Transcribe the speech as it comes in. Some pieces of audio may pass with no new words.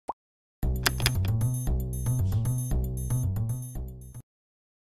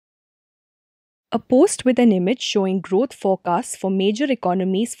A post with an image showing growth forecasts for major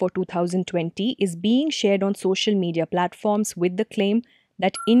economies for 2020 is being shared on social media platforms with the claim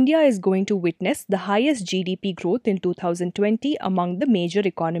that India is going to witness the highest GDP growth in 2020 among the major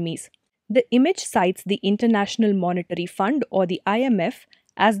economies. The image cites the International Monetary Fund or the IMF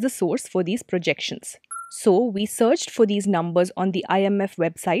as the source for these projections. So, we searched for these numbers on the IMF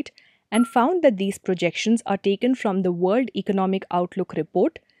website and found that these projections are taken from the World Economic Outlook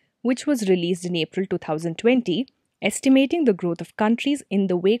report, which was released in April 2020, estimating the growth of countries in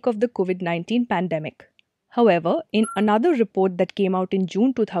the wake of the COVID-19 pandemic. However, in another report that came out in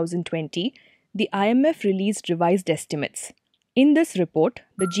June 2020, the IMF released revised estimates. In this report,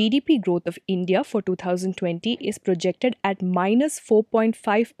 the GDP growth of India for 2020 is projected at minus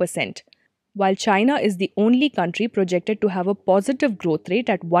 4.5%, while China is the only country projected to have a positive growth rate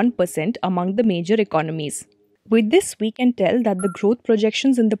at 1% among the major economies. With this, we can tell that the growth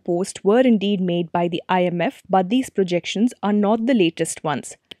projections in the post were indeed made by the IMF, but these projections are not the latest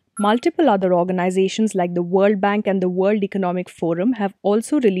ones. Multiple other organizations like the World Bank and the World Economic Forum have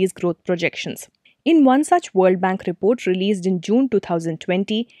also released growth projections. In one such World Bank report released in June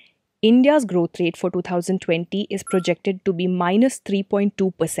 2020, India's growth rate for 2020 is projected to be minus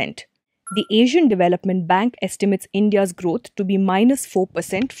 3.2%. The Asian Development Bank estimates India's growth to be minus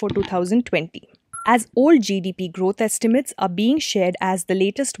 4% for 2020. As old GDP growth estimates are being shared as the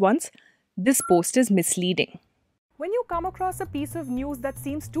latest ones, this post is misleading. When you come across a piece of news that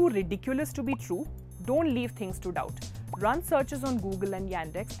seems too ridiculous to be true, don't leave things to doubt. Run searches on Google and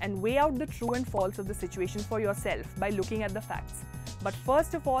Yandex and weigh out the true and false of the situation for yourself by looking at the facts. But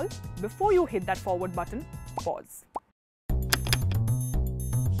first of all, before you hit that forward button, pause.